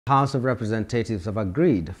House of Representatives have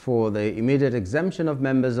agreed for the immediate exemption of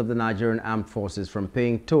members of the Nigerian Armed Forces from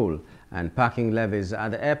paying toll and parking levies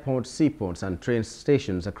at the airports, seaports and train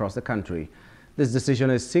stations across the country. This decision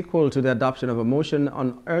is sequel to the adoption of a motion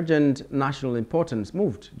on urgent national importance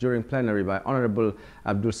moved during plenary by Honorable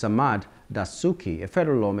Abdulsammad Dasuki, a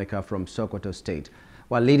federal lawmaker from Sokoto State.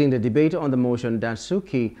 While leading the debate on the motion,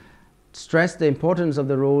 Dasuki stressed the importance of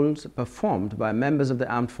the roles performed by members of the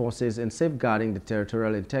armed forces in safeguarding the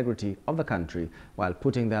territorial integrity of the country while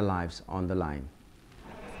putting their lives on the line.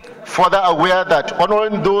 Further aware that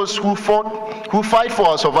honoring those who fight for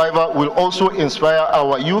our survival will also inspire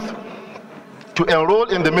our youth to enroll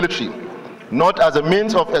in the military, not as a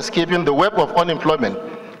means of escaping the web of unemployment,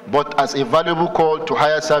 but as a valuable call to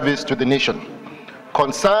higher service to the nation.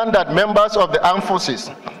 Concerned that members of the armed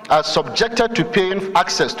forces are subjected to paying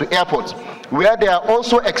access to airports, where they are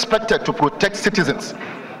also expected to protect citizens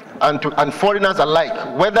and foreigners alike,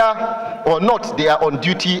 whether or not they are on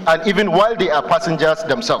duty and even while they are passengers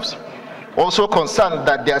themselves. Also concerned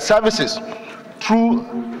that their services, through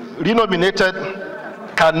renominated,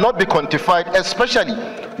 cannot be quantified, especially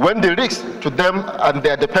when the risks to them and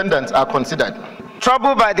their dependents are considered.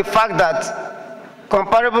 Troubled by the fact that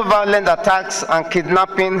comparable violent attacks and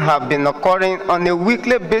kidnapping have been occurring on a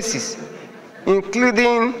weekly basis,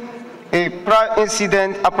 including a prior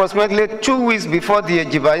incident approximately 2 weeks before the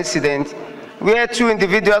Ejiba incident, where 2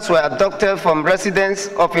 individuals were abducted from residence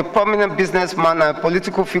of a prominent businessman and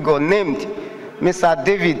political figure named Mr.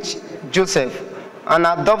 David Joseph, an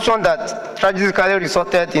abduction that tragically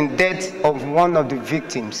resulted in death of one of the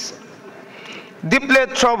victims. Deeply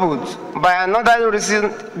troubled by another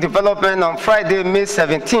recent development on Friday, May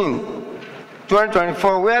 17,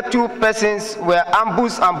 2024, where 2 persons were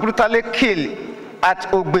ambushed and brutally killed at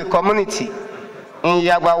Ogbe community in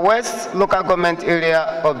Yagba West local government area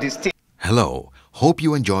of the state. Hello, hope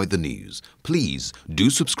you enjoyed the news. Please do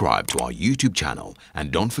subscribe to our YouTube channel and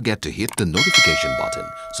don't forget to hit the notification button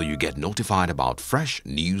so you get notified about fresh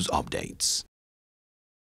news updates.